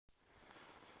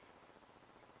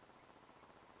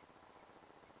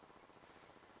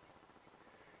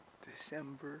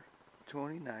December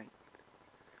 29th,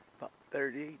 about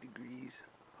 38 degrees,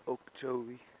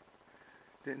 Okeechobee.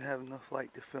 Didn't have enough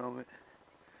light to film it.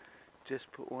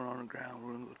 Just put one on the ground.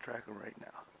 We're gonna go track them right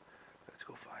now. Let's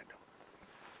go find them.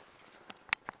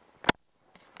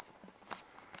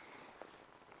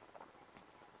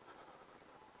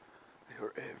 They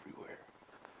were everywhere.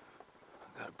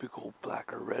 I got a big old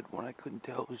black or red one. I couldn't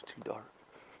tell. It was too dark.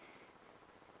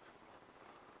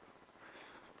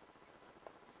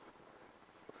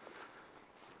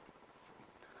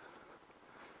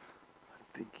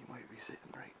 I think he might be sitting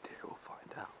right there. We'll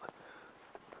find out.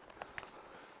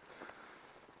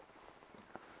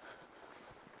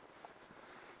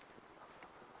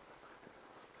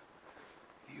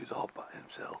 He was all by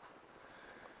himself,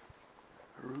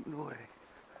 rooting away.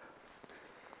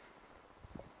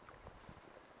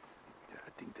 Yeah, I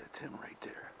think that's him right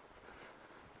there.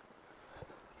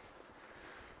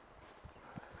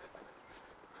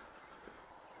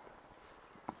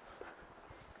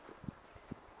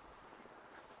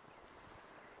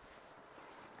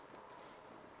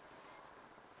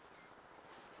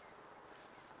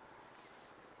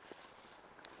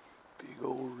 Big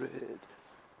old red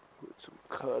with some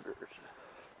cutters.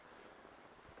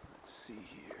 Let's see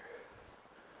here.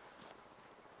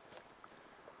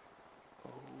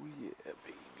 Oh yeah,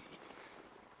 baby.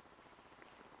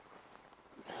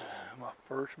 My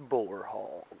first boar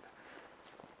hog.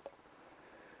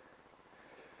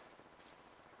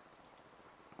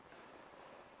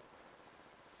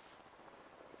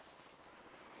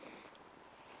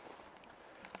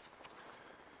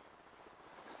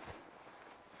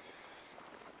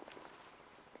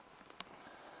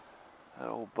 That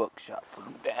old buckshot put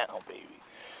him down, baby.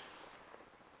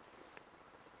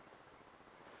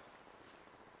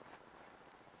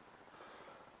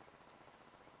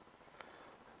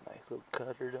 Nice little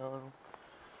cutter on him.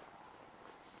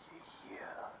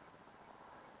 Yeah.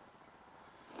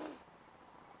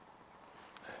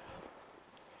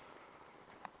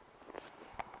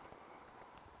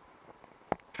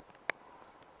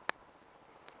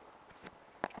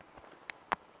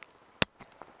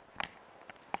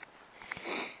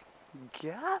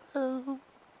 Got him.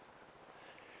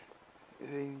 It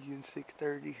ain't even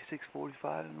 6:30,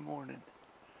 6:45 in the morning.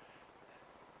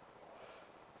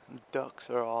 Ducks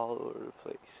are all over the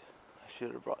place. I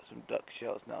should have brought some duck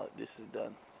shells now that this is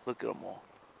done. Look at them all.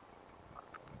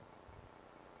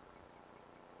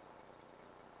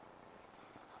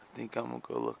 I think I'm gonna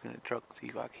go look in the truck and see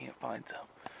if I can't find some.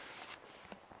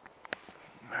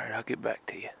 Alright, I'll get back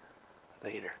to you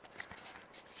later.